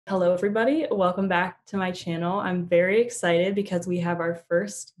Hello, everybody. Welcome back to my channel. I'm very excited because we have our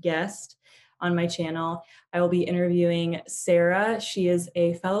first guest on my channel. I will be interviewing Sarah. She is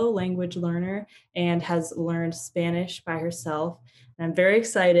a fellow language learner and has learned Spanish by herself. And I'm very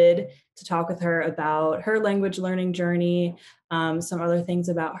excited to talk with her about her language learning journey, some other things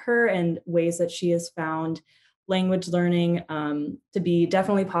about her, and ways that she has found language learning to be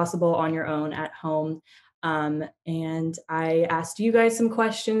definitely possible on your own at home. And I asked you guys some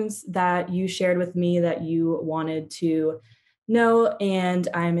questions that you shared with me that you wanted to know, and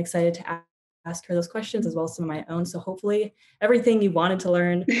I'm excited to ask her those questions as well as some of my own. So hopefully everything you wanted to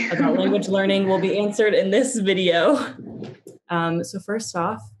learn about language learning will be answered in this video. So first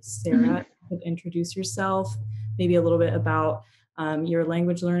off, Sarah, you could introduce yourself, maybe a little bit about your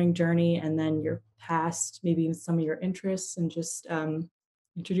language learning journey, and then your past, maybe some of your interests, and just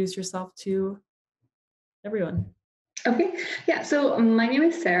introduce yourself to everyone. Okay. Yeah. So my name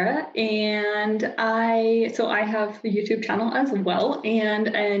is Sarah, and I have a YouTube channel as well, and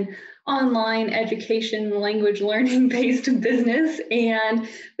an online education language learning based business. And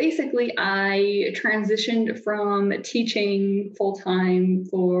basically, I transitioned from teaching full time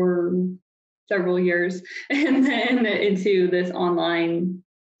for several years, and then into this online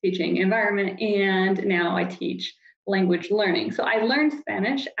teaching environment. And now I teach language learning. So I learned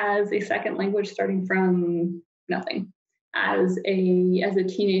Spanish as a second language starting from nothing. As a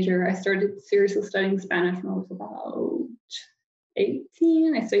teenager, I started seriously studying Spanish when I was about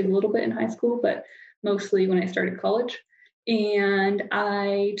 18. I studied a little bit in high school, but mostly when I started college. And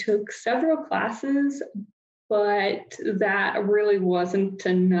I took several classes, but that really wasn't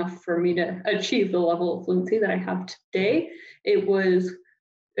enough for me to achieve the level of fluency that I have today. It was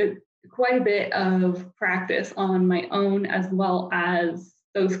uh, quite a bit of practice on my own, as well as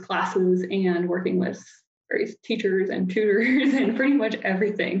those classes and working with various teachers and tutors and pretty much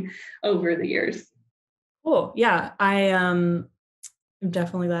everything over the years. Cool. Yeah, I'm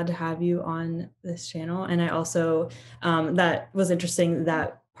definitely glad to have you on this channel. And I also that was interesting,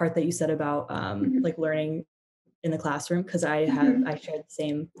 that part that you said about Mhm. like learning in the classroom, because I Mhm. shared the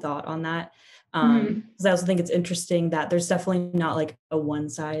same thought on that. Mhm. Because I also think it's interesting that there's definitely not like a one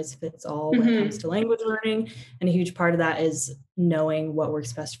size fits all when it comes to Mhm. language learning. And a huge part of that is knowing what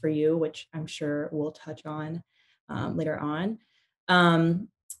works best for you, which I'm sure we'll touch on later on. Um,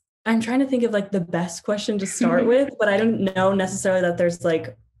 I'm trying to think of like the best question to start with, but I don't know necessarily that there's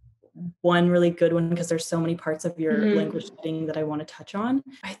like one really good one, because there's so many parts of your language Mhm. studying that I want to touch on.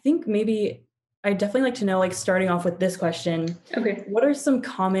 I think maybe I'd definitely like to know, like starting off with this question, Okay. what are some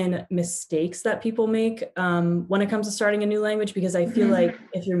common mistakes that people make when it comes to starting a new language? Because I feel like Mhm.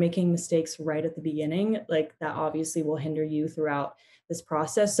 if you're making mistakes right at the beginning, like that obviously will hinder you throughout this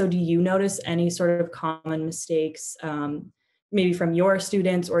process. So do you notice any sort of common mistakes, maybe from your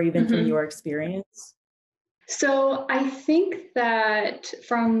students or even from your Mhm. experience? So I think that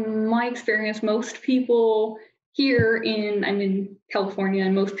from my experience, most people I'm in California,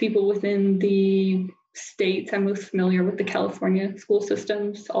 and most people within the states, I'm most familiar with the California school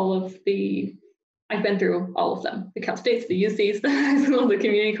systems, I've been through all of them, the Cal States, the UCs, the high school, the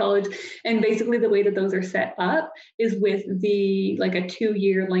community college. And basically the way that those are set up is with like a 2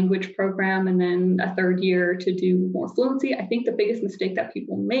 year language program and then a third year to do more fluency. I think the biggest mistake that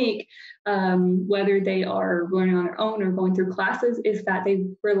people make, whether they are learning on their own or going through classes, is that they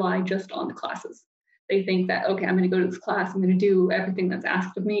rely just on the classes. They think that, okay, I'm going to go to this class, I'm going to do everything that's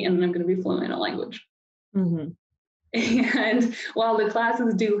asked of me, and then I'm going to be fluent in a language. Hmm. And while the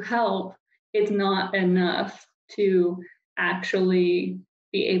classes do help, it's not enough to actually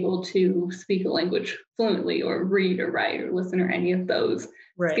be able to speak a language fluently or read or write or listen or any of those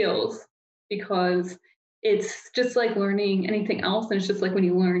Right. skills, because it's just like learning anything else. And it's just like when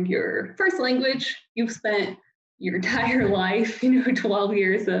you learned your first language, you've spent your entire life, 12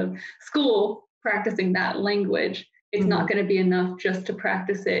 years of school practicing that language. It's not Hmm. going to be enough just to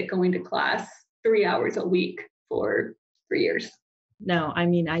practice it going to class 3 hours a week for 3 years. No, I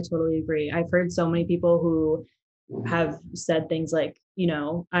mean, I totally agree. I've heard so many people who have said things like,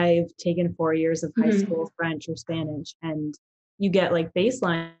 I've taken 4 years of high school Mhm. French or Spanish, and you get like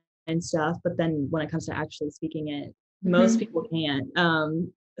baseline and stuff, but then when it comes to actually speaking it, most Mhm. people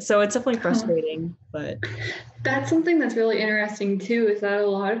can't. So it's definitely Huh. frustrating, but That's something that's really interesting too, is that a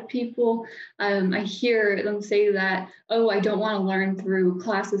lot of people, I hear them say that, oh, I don't want to learn through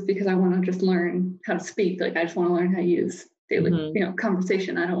classes because I want to just learn how to speak. Like I just want to learn how to use daily, mhm,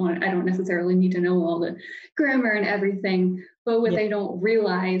 conversation. I don't necessarily need to know all the grammar and everything. But what yeah, they don't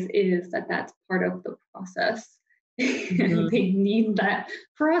realize is that that's part of the process. mhm, They need that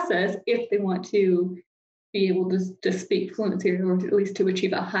process if they want to be able to speak fluency, or at least to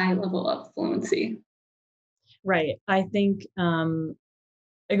achieve a high level of fluency. Right. I think going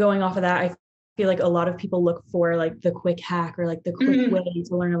off of that, I feel like a lot of people look for like the quick hack or like the quick way Mhm.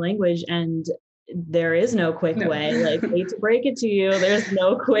 to learn a language, and there is no quick No. way. Like, hate to break it to you, there's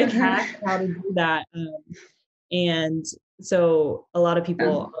no quick hack how to do that. And so a lot of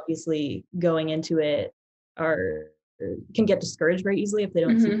people Um, obviously going into it are can get discouraged very easily if they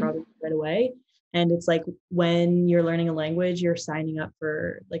don't see mhm. progress right away. And it's like when you're learning a language, you're signing up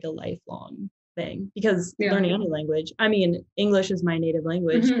for like a lifelong thing, because Yeah. learning any language, I mean, English is my native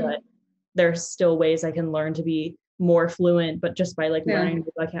language, but Mhm. there's still ways I can learn to be more fluent, but just by like Yeah. learning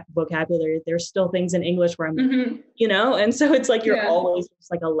the vocabulary, there's still things in English where I'm like, Mhm. and so it's like you're Yeah. always just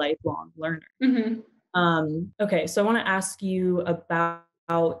like a lifelong learner. Mhm. Okay, so I want to ask you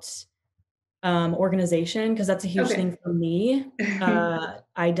about organization, because that's a huge Okay. thing for me.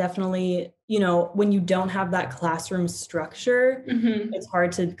 I definitely, when you don't have that classroom structure, Mhm. it's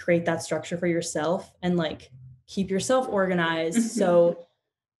hard to create that structure for yourself and like keep yourself organized. Mhm. So,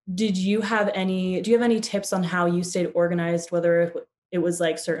 do you have any tips on how you stayed organized, whether it was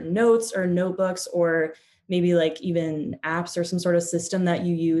like certain notes or notebooks, or maybe like even apps or some sort of system that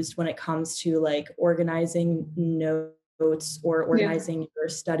you used when it comes to like organizing notes or Yeah. organizing your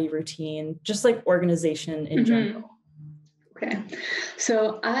study routine, just like organization in general? Mhm. Okay.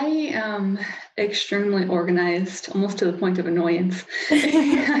 So I am extremely organized, almost to the point of annoyance.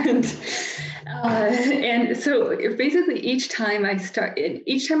 And and so basically each time I start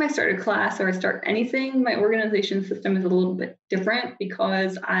a class or I start anything, my organization system is a little bit different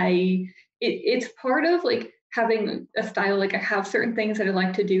because it's part of like having a style. Like I have certain things that I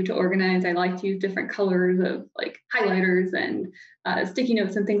like to do to organize. I like to use different colors of like highlighters and sticky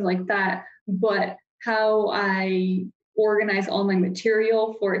notes and things like that. But how I organize all my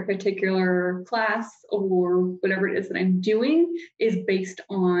material for a particular class or whatever it is that I'm doing is based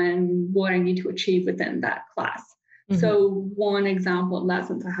on what I need to achieve within that class. Mhm. So one example of that,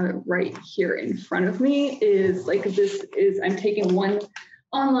 since I have it right here in front of me, is like I'm taking one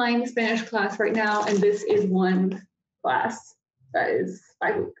online Spanish class right now, and this is one class that is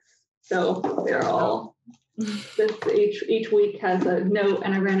 5 weeks. So they're Wow. all this each week has a note,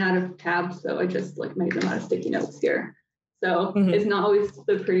 and I ran out of tabs, so I just like made them out of sticky notes here. So it's Mhm. not always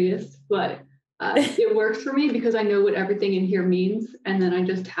the prettiest, but it works for me because I know what everything in here means, and then I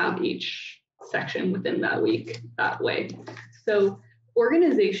just have each section within that week that way. So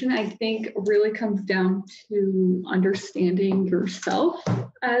organization, I think, really comes down to understanding yourself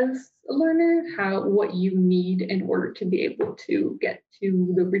as a learner, what you need in order to be able to get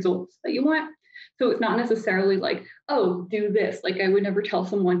to the results that you want. So it's not necessarily like, oh, do this. Like I would never tell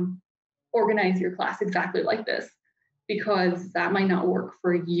someone, organize your class exactly like this, because that might not work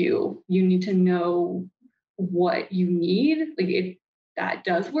for you. You need to know what you need. Like if that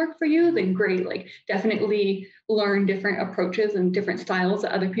does work for you, then great. Like definitely learn different approaches and different styles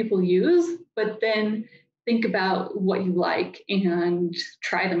that other people use, but then think about what you like and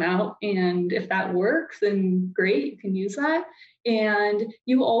try them out. And if that works, then great, you can use that. And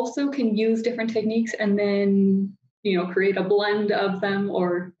you also can use different techniques and then, create a blend of them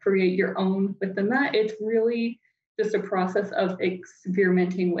or create your own within that. It's really just a process of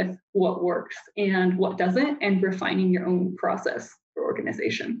experimenting with what works and what doesn't and refining your own process for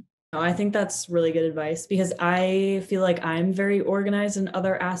organization. I think that's really good advice, because I feel like I'm very organized in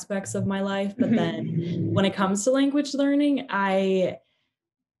other aspects of my life, but then when it comes to language learning, I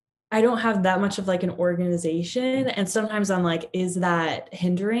don't have that much of like an organization, and sometimes I'm like, is that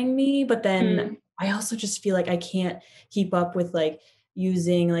hindering me? But then Mm, I also just feel like I can't keep up with like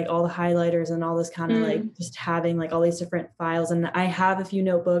using like all the highlighters and all this kind of like mm, just having like all these different files. And I have a few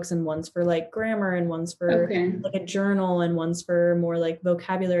notebooks, and one's for like grammar and one's for okay. like a journal and one's for more like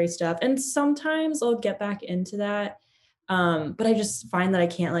vocabulary stuff. And sometimes I'll get back into that. But I just find that I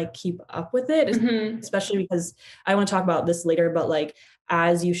can't like keep up with it, Mm-hmm. especially because I want to talk about this later, but like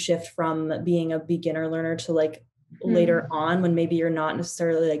as you shift from being a beginner learner to like later Mm-hmm. on, when maybe you're not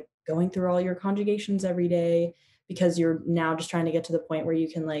necessarily like going through all your conjugations every day, because you're now just trying to get to the point where you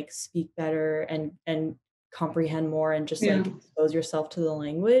can like speak better and comprehend more and just Yeah. like expose yourself to the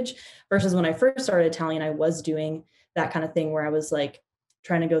language, versus when I first started Italian, I was doing that kind of thing where I was like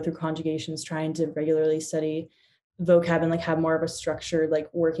trying to go through conjugations, trying to regularly study vocab and like have more of a structure, like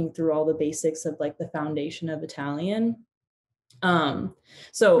working through all the basics of like the foundation of Italian. um,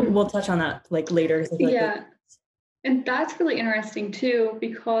 so Mm. we'll touch on that like later, because I feel like those. Yeah. And that's really interesting too,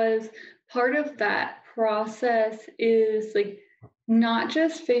 because part of that process is like not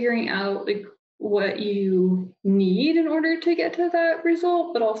just figuring out like what you need in order to get to that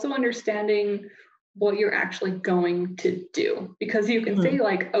result, but also understanding what you're actually going to do. Because you can say Mhm.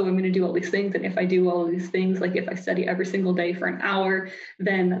 like, oh, I'm going to do all these things. And if I do all of these things, like if I study every single day for an hour,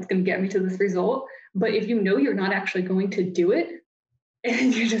 then that's going to get me to this result. But if you know you're not actually going to do it,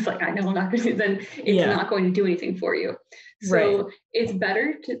 and you're just like, I know I'm not going to, then it's Yeah. not going to do anything for you. Right. So it's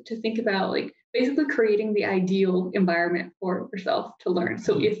better to think about like basically creating the ideal environment for yourself to learn.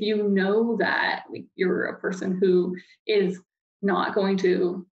 So Mhm. if you know that like, you're a person who is not going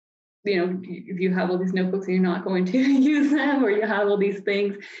to, if you have all these notebooks and you're not going to use them, or you have all these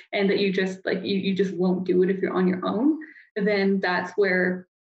things and that you just like, you just won't do it if you're on your own, then that's where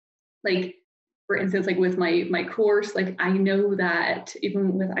like for instance like with my course, like I know that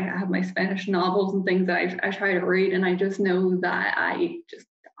even with I have my Spanish novels and things that I try to read, and I just know that I just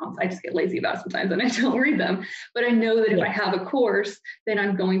get lazy about it sometimes and I don't read them, but I know that if Yeah. I have a course, then I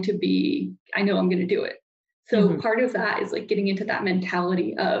know I'm going to do it. So Mhm. part of that is like getting into that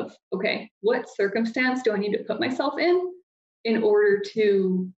mentality of, okay, what circumstance do I need to put myself in order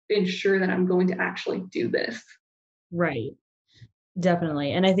to ensure that I'm going to actually do this. Right.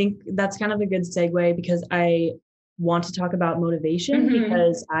 Definitely. And I think that's kind of a good segue because I want to talk about motivation Mm-hmm.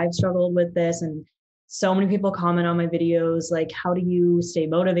 because I've struggled with this and so many people comment on my videos like, how do you stay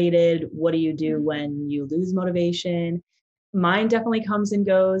motivated? What do you do when you lose motivation? Mine definitely comes and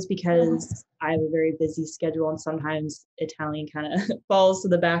goes because I have a very busy schedule and sometimes Italian kind of falls to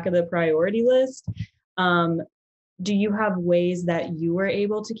the back of the priority list. Um, do you have ways that you were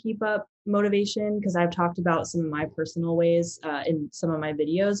able to keep up motivation? Because I've talked about some of my personal ways in some of my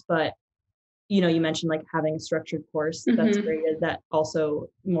videos, but you mentioned like having a structured course. That's Mm-hmm. very good. That also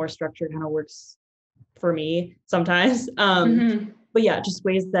more structured kind of works for me sometimes. Mm-hmm. But yeah, just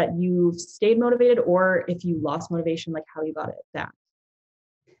ways that you've stayed motivated, or if you lost motivation, like how you got it back.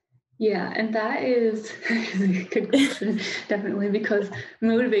 Yeah, and that is a good question, definitely, because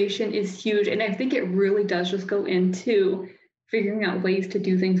motivation is huge. And I think it really does just go into figuring out ways to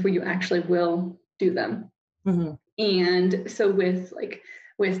do things where you actually will do them. Hmm. And so with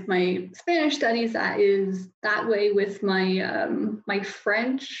my Spanish studies, that is that way. With my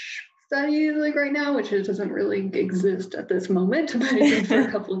French studies, like right now, which it doesn't really exist at this moment, but it did for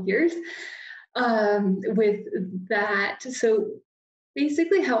a couple of years. With that, so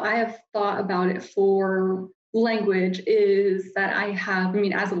basically how I have thought about it for language is that I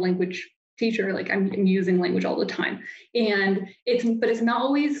mean, as a language teacher, like I'm using language all the time. And but it's not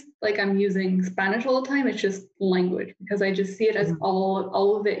always like I'm using Spanish all the time. It's just language because I just see it as Hmm.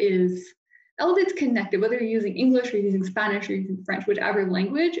 all of it's connected, whether you're using English or using Spanish or using French, whichever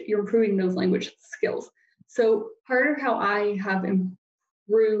language, you're improving those language skills. So part of how I have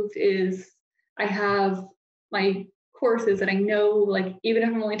improved is I have my courses that I know, like, even if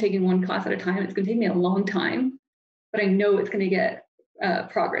I'm only taking one class at a time, it's going to take me a long time, but I know it's going to get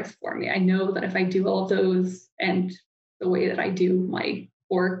progress for me. I know that if I do all of those and the way that I do my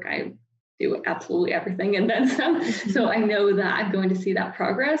work, I do absolutely everything and then some. So I know that I'm going to see that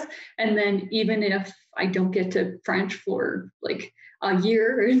progress. And then even if I don't get to French for like a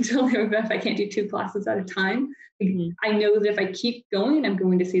year or until if I can't do two classes at a time, Hmm. I know that if I keep going, I'm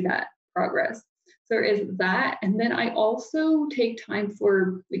going to see that progress. So there is that. And then I also take time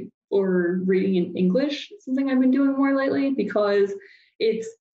for reading in English, something I've been doing more lately because it's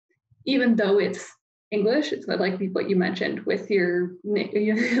even though it's English, it's like what you mentioned with your like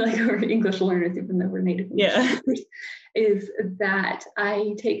our English learners, even though we're native English Yeah. speakers, is that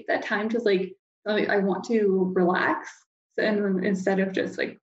I take that time to I want to relax, and instead of just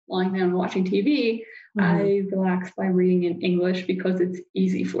like lying down and watching TV, Hmm. I relax by reading in English because it's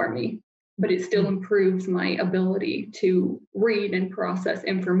easy for me. But it still improves my ability to read and process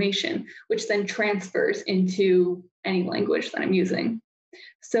information, which then transfers into any language that I'm using.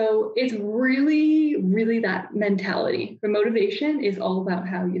 So it's really, really that mentality. The motivation is all about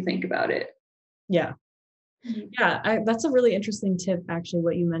how you think about it. Yeah. Mhm. Yeah, that's a really interesting tip, actually,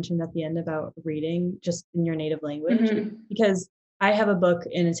 what you mentioned at the end about reading just in your native language, Mhm. because I have a book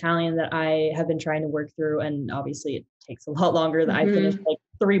in Italian that I have been trying to work through, and obviously it takes a lot longer. That I finished Mhm. like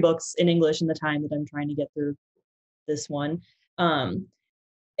 3 books in English in the time that I'm trying to get through this one. Um,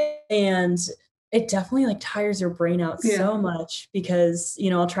 and it definitely like tires your brain out Yeah. so much because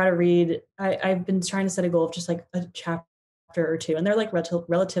I'll try to read. I've been trying to set a goal of just like a chapter or two, and they're like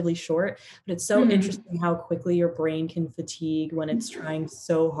relatively short, but it's so Mhm. interesting how quickly your brain can fatigue when it's trying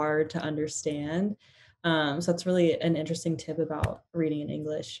so hard to understand. So that's really an interesting tip about reading in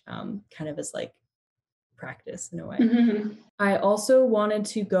English, kind of as like practice in a way. Mhm. I also wanted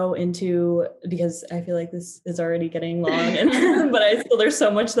to go into, because I feel like this is already getting long, and but there's so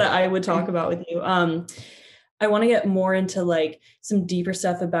much that I would talk about with you. I want to get more into like some deeper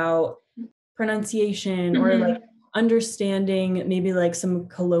stuff about pronunciation or like understanding maybe like some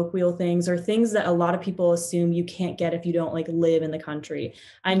colloquial things or things that a lot of people assume you can't get if you don't like live in the country.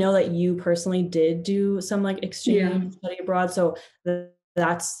 I know that you personally did do some like Yeah. exchange study abroad. So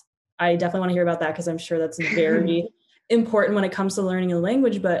that's, I definitely want to hear about that because I'm sure that's very important when it comes to learning a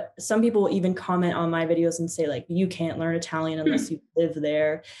language. But some people will even comment on my videos and say like, you can't learn Italian unless you live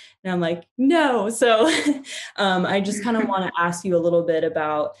there. And I'm like, no. So I just kind of want to ask you a little bit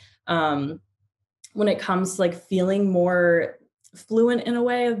about when it comes to like feeling more fluent in a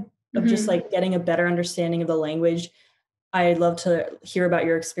way of just like getting a better understanding of the language. I'd love to hear about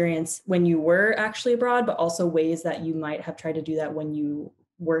your experience when you were actually abroad, but also ways that you might have tried to do that when you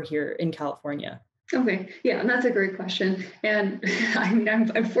were here in California. Okay, yeah, and that's a great question. And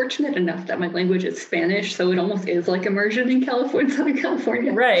I'm fortunate enough that my language is Spanish, so it almost is like immersion in California, Southern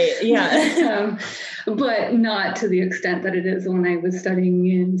California. Right, yeah. But not to the extent that it is when I was studying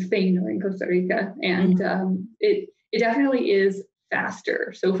in Spain or in Costa Rica. And it definitely is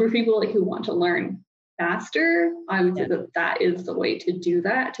faster. So for people like who want to learn faster, I would say that that is the way to do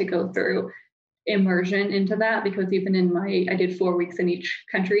that, to go through immersion into that, because even in I did 4 weeks in each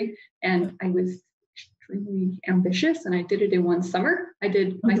country, and I was extremely ambitious, and I did it in one summer. I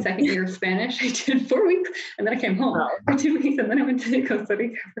did my second year of Spanish. I did 4 weeks, and then I came home for 2 weeks, and then I went to Costa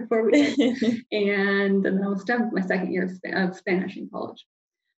Rica for 4 weeks, and then I was done with my second year of Spanish in college.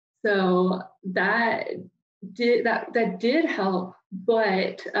 So that did help,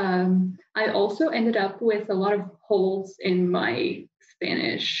 but I also ended up with a lot of holes in my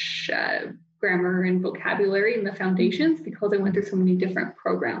Spanish grammar and vocabulary and the foundations, because I went through so many different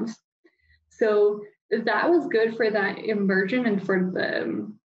programs. So that was good for that immersion and for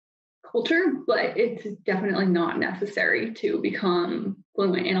the culture, but it's definitely not necessary to become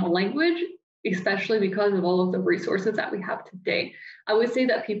fluent in a language, especially because of all of the resources that we have today. I would say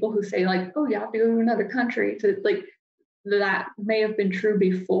that people who say like, oh, you have to go to another country to like, that may have been true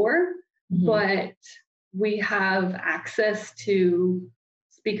before, but we have access to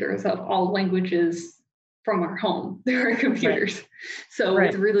speakers of all languages from our home. There are computers. Right. So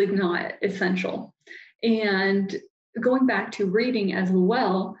it's really not essential. And going back to reading as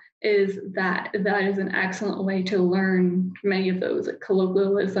well, is that is an excellent way to learn many of those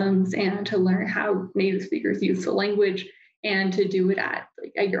colloquialisms and to learn how native speakers use the language, and to do it at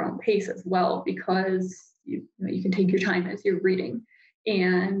your own pace as well, because you can take your time as you're reading,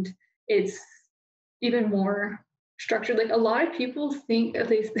 and it's even more structured. Like a lot of people think that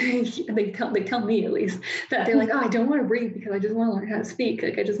they tell me at least that they're like, oh, I don't want to read because I just want to learn how to speak.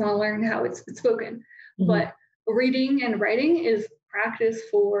 Like I just want to learn how it's spoken. But reading and writing is practice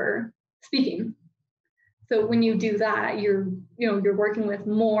for speaking. So when you do that, you're working with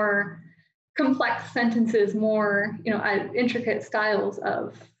more complex sentences, more intricate styles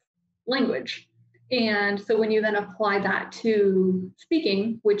of language. And so when you then apply that to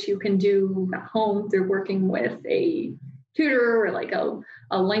speaking, which you can do at home through working with a tutor or like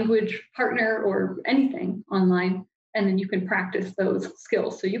a language partner or anything online, and then you can practice those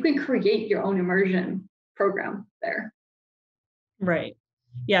skills. So you can create your own immersion program there. Right.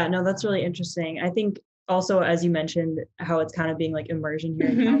 Yeah, no, that's really interesting. I think also, as you mentioned, how it's kind of being like immersion here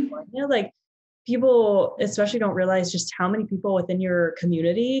in California, like people especially don't realize just how many people within your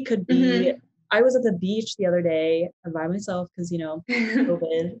community could be. I was at the beach the other day by myself because,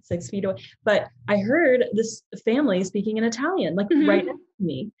 COVID, 6 feet away, but I heard this family speaking in Italian, like right next to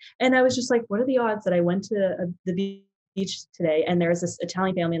me. And I was just like, what are the odds that I went to the beach today and there was this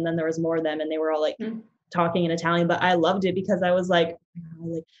Italian family and then there was more of them and they were all like talking in Italian, but I loved it because I was like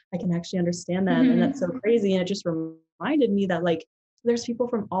I can actually understand them. And that's so crazy. And it just reminded me that like, there's people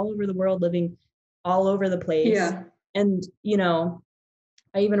from all over the world living all over the place. Yeah. And,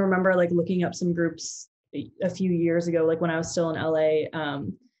 I even remember like looking up some groups a few years ago, like when I was still in LA,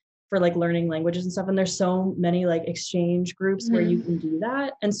 for like learning languages and stuff. And there's so many like exchange groups where you can do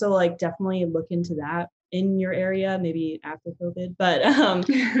that. And so like definitely look into that in your area, maybe after COVID. But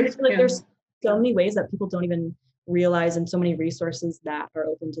it's like there's so many ways that people don't even realize, and so many resources that are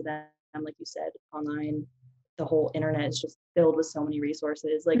open to them. Like you said, online, the whole internet is just filled with so many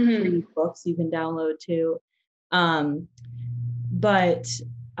resources, like free books you can download too. But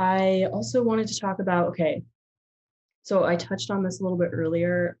I also wanted to talk about, okay, so I touched on this a little bit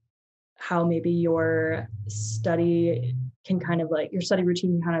earlier, how maybe your study can kind of like, your study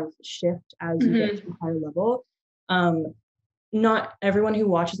routine can kind of shift as you get to a higher level. Not everyone who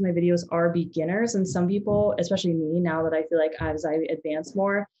watches my videos are beginners, and some people, especially me, now that I feel like as I advance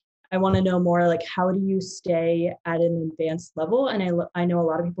more, I want to know more like, how do you stay at an advanced level? And I know a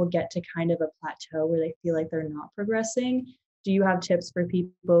lot of people get to kind of a plateau where they feel like they're not progressing. Do you have tips for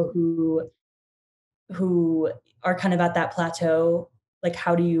people who who are kind of at that plateau, like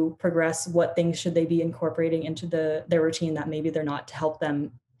how do you progress? What things should they be incorporating into their routine that maybe they're not, to help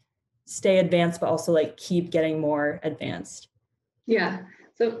them stay advanced, but also like keep getting more advanced? Yeah.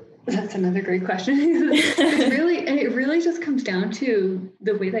 So that's another great question. It really just comes down to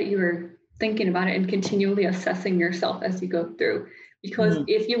the way that you are thinking about it and continually assessing yourself as you go through. Because Mhm.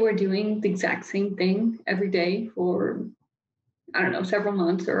 if you were doing the exact same thing every day for, I don't know, several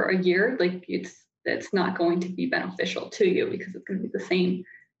months or a year, like it's not going to be beneficial to you because it's going to be the same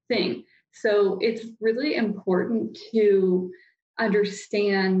thing. So it's really important to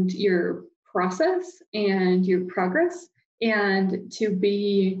understand your process and your progress and to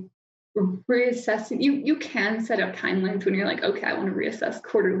be reassessing. You can set up timelines when you're like, okay, I want to reassess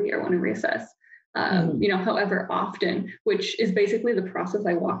quarterly, I want to reassess Mhm. however often, which is basically the process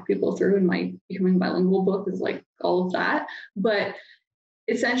I walk people through in my Becoming Bilingual book, is like all of that. But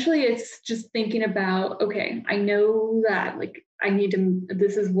essentially, it's just thinking about, okay, I know that like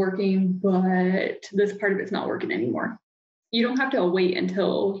this is working, but this part of it's not working anymore. You don't have to wait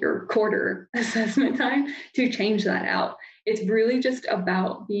until your quarter assessment time to change that out. It's really just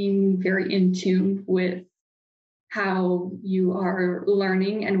about being very in tune with how you are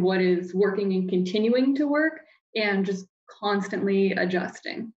learning and what is working and continuing to work, and just constantly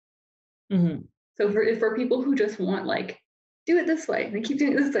adjusting. Mhm. So for people who just want like, do it this way and keep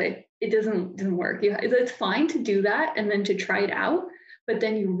doing it this way, it doesn't work. It's fine to do that and then to try it out, but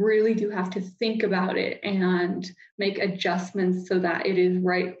then you really do have to think about it and make adjustments so that it is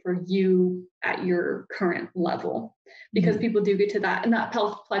right for you at your current level. Because Mhm. people do get to that, and that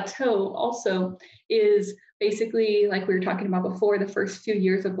plateau also is basically like we were talking about before, the first few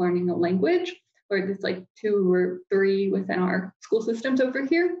years of learning a language, or it's like 2 or 3 within our school systems over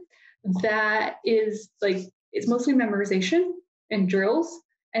here. That is like, it's mostly memorization and drills.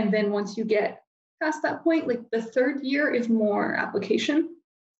 And then once you get past that point, like the third year is more application.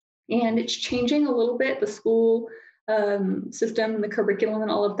 And it's changing a little bit. The school system and the curriculum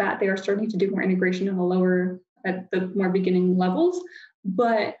and all of that, they are starting to do more integration in at the more beginning levels.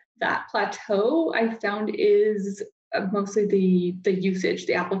 But that plateau I found is mostly the usage,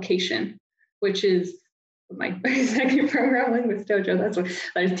 the application, which is my second programming with Dojo. That's what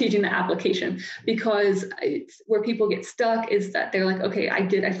I was teaching, the application, because it's where people get stuck is that they're like, okay,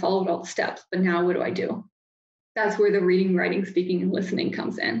 I followed all the steps, but now what do I do? That's where the reading, writing, speaking, and listening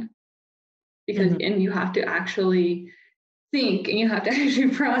comes in, because Mhm. and you have to actually think and you have to actually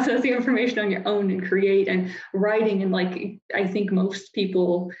process the information on your own and create and writing. And like, I think most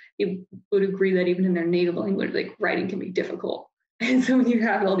people would agree that even in their native language, like writing can be difficult. And so when you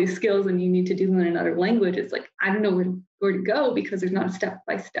have all these skills and you need to do them in another language, it's like, I don't know where to go, because there's not a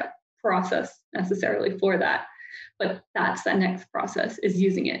step-by-step process necessarily for that. But that's the next process, is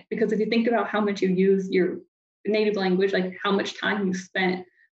using it. Because if you think about how much you use your native language, like how much time you spent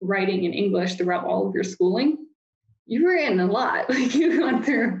writing in English throughout all of your schooling, you were in a lot. Like you went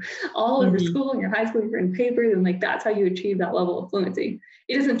through all of your Mhm. school and your high school, you've written papers, and like that's how you achieve that level of fluency.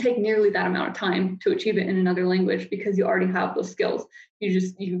 It doesn't take nearly that amount of time to achieve it in another language, because you already have those skills. You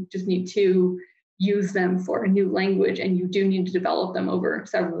just need to use them for a new language, and you do need to develop them over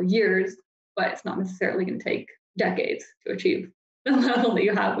several years, but it's not necessarily going to take decades to achieve the level that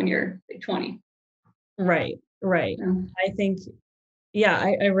you have when you're like 20. Right, right. Um, I think, yeah,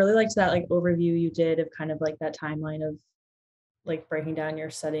 I really liked that, like, overview you did of kind of, like, that timeline of, like, breaking down your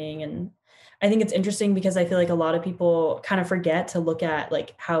studying, and I think it's interesting because I feel like a lot of people kind of forget to look at,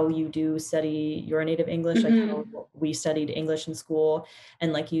 like, how you do study your native English, like, how mhm, we studied English in school,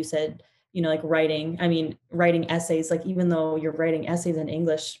 and like you said, like, writing, I mean, writing essays, like, even though you're writing essays in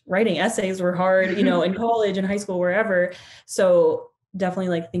English, writing essays were hard, in college, in high school, wherever, so definitely,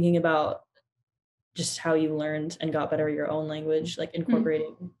 like, thinking about just how you learned and got better at your own language, like mhm.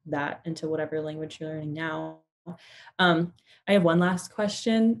 incorporating that into whatever language you're learning now. Um, I have one last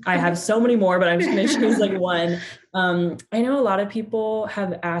question. I have Okay. so many more, but I'm just going to choose like one. I know a lot of people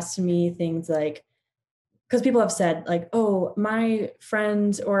have asked me things like, because people have said like, oh, my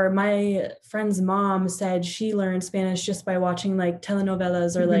friend or my friend's mom said she learned Spanish just by watching like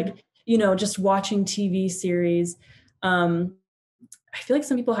telenovelas or like, Mhm, just watching TV series. Um, I feel like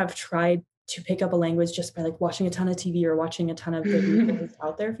some people have tried to pick up a language just by like watching a ton of TV or watching a ton of the resources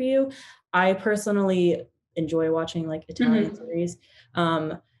out there for you. I personally enjoy watching like Italian mhm. series.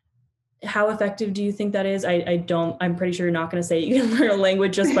 Um, how effective do you think that is? I don't, I'm pretty sure you're not going to say you can learn a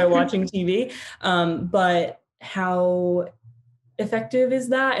language just by watching TV. But how effective is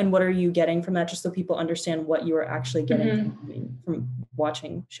that? And what are you getting from that? Just so people understand what you are actually getting from Mhm. from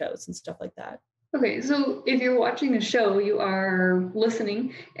watching shows and stuff like that. Okay, so if you're watching a show, you are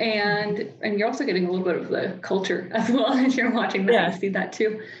listening, and you're also getting a little bit of the culture as well as you're watching that. You Yeah. see that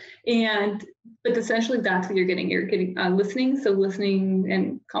too, and but essentially that's what you're getting. You're getting listening, so listening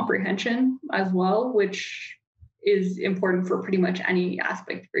and comprehension as well, which is important for pretty much any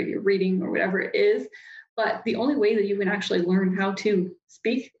aspect of your reading or whatever it is. But the only way that you can actually learn how to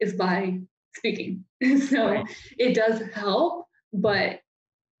speak is by speaking. So Right. it does help, but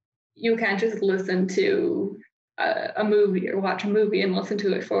you can't just listen to a movie or watch a movie and listen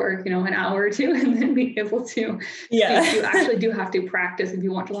to it for an hour or two and then be able to speak. You Yeah. actually do have to practice. If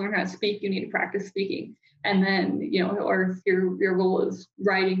you want to learn how to speak, you need to practice speaking. And then or if your goal is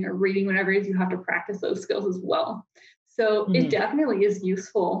writing or reading, whatever it is, you have to practice those skills as well. So it Mhm. definitely is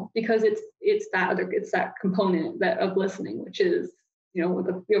useful because it's that component of listening, which is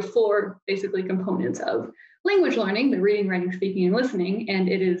the four basically components of language learning: the reading, writing, speaking, and listening. And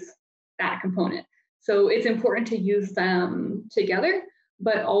it is that component. So it's important to use them together,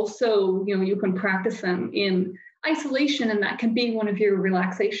 but also, you can practice them in isolation, and that can be one of your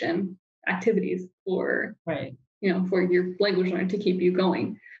relaxation activities Right. for your language learning to keep you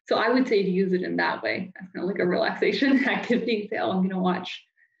going. So I would say to use it in that way, as kind of like a relaxation activity. Say, oh, I'm going to watch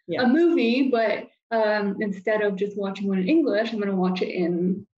a Yeah. movie, but instead of just watching one in English, I'm going to watch it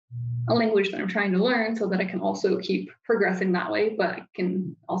in a language that I'm trying to learn so that I can also keep progressing that way, but I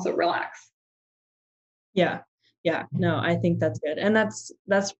can also relax. Yeah. Yeah. No, I think that's good. And that's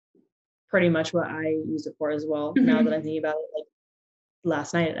pretty much what I use it for as well. Now that I'm Mm-hmm. thinking about it, like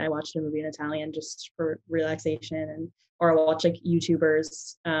last night I watched a movie in Italian just for relaxation, and or I watch like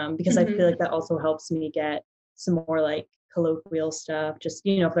YouTubers, because I feel Mm-hmm. like that also helps me get some more like colloquial stuff, just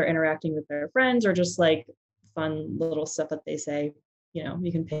if they're interacting with their friends or just like fun little stuff that they say,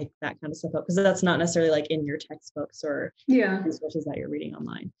 you can pick that kind of stuff up because that's not necessarily like in your textbooks or Yeah. resources that you're reading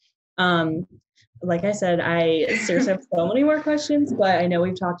online. um like I said, I seriously have so many more questions, but I know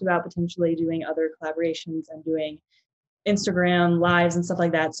we've talked about potentially doing other collaborations and doing Instagram lives and stuff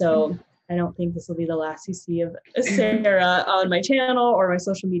like that. So I don't think this will be the last you see of Sarah on my channel or my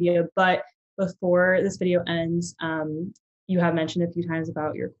social media. But before this video ends, you have mentioned a few times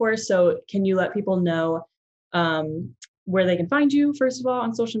about your course. So can you let people know where they can find you, first of all,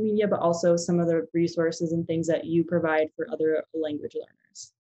 on social media, but also some of the resources and things that you provide for other language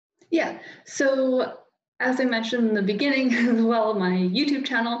learners? Yeah. So, as I mentioned in the beginning as well, my YouTube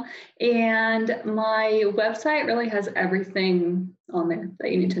channel and my website really has everything on there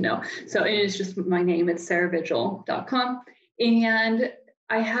that you need to know. So, it is just my name, it's sarahvigil.com. And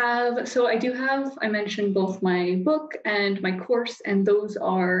I mentioned both my book and my course, and those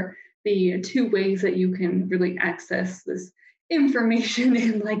are the two ways that you can really access this information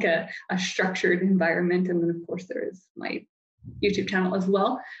in like a structured environment. And then, of course, there is my YouTube channel as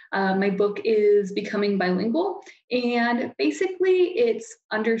well. My book is Becoming Bilingual, and basically it's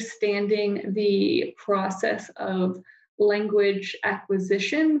understanding the process of language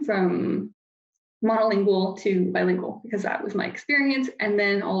acquisition from monolingual to bilingual, because that was my experience, and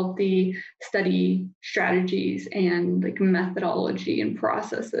then all of the study strategies and like methodology and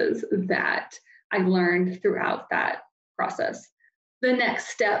processes that I learned throughout that process. The next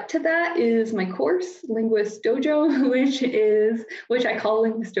step to that is my course, Linguist Dojo, which I call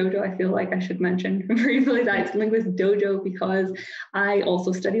Linguist Dojo. I feel like I should mention briefly that it's Linguist Dojo because I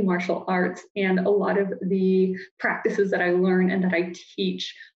also study martial arts, and a lot of the practices that I learn and that I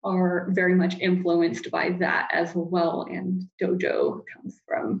teach are very much influenced by that as well. And dojo comes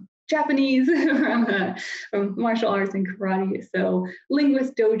from Japanese, from martial arts and karate. So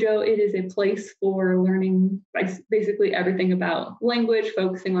Linguist Dojo, it is a place for learning basically everything about language,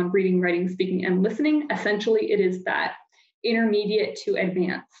 focusing on reading, writing, speaking, and listening. Essentially, it is that intermediate to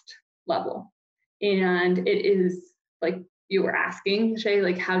advanced level. And it is like you were asking, Shea,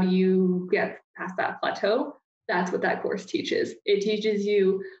 like how do you get past that plateau? That's what that course teaches. It teaches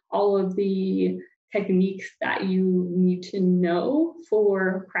you all of the techniques that you need to know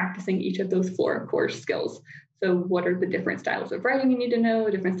for practicing each of those four core skills. So what are the different styles of writing you need to know,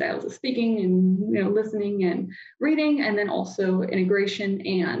 different styles of speaking and listening and reading, and then also integration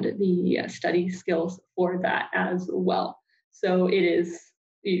and the study skills for that as well. So it is,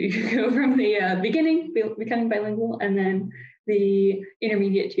 you go from the beginning, becoming bilingual, and then the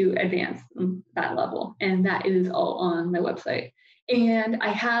intermediate to advanced, that level. And that is all on my website. And I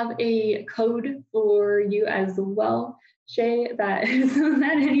have a code for you as well, Shea, that so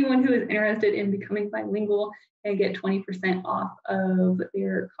that anyone who is interested in becoming bilingual can get 20% off of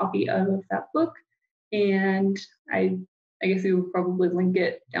their copy of that book. And I guess we will probably link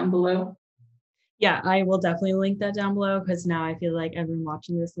it down below. Yeah, I will definitely link that down below because now I feel like everyone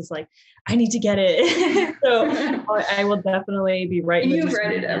watching this is like, I need to get it. So I will definitely be right in the You've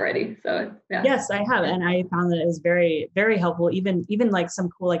read it description. already, so yeah. Yes, I have, and I found that it was very, very helpful. Even like some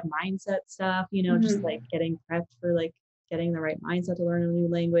cool like mindset stuff, just like getting prepped for like getting the right mindset to learn a new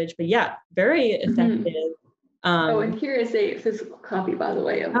language. But yeah, very effective. Oh, and here is a physical copy, by the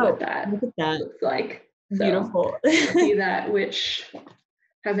way, of what that Look at that. looks like. So Beautiful. see that, which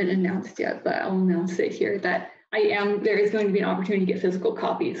haven't announced yet, but I'll announce it here that there is going to be an opportunity to get physical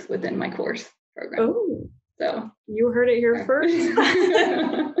copies within my course program. Oh, so you heard it here first.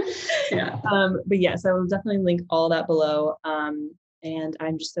 Yeah. But yes, I will definitely link all that below. And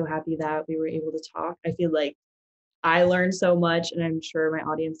I'm just so happy that we were able to talk. I feel like I learned so much, and I'm sure my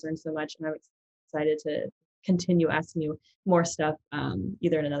audience learned so much, and I'm excited to continue asking you more stuff,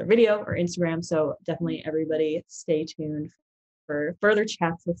 either in another video or Instagram. So definitely everybody stay tuned for further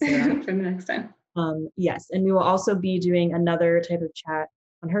chats with Sarah. For the next time. Yes, and we will also be doing another type of chat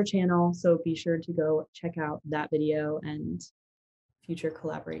on her channel, so be sure to go check out that video and future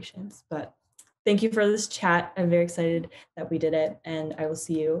collaborations. But thank you for this chat. I'm very excited that we did it, and I will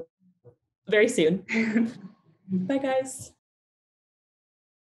see you very soon. Bye, guys.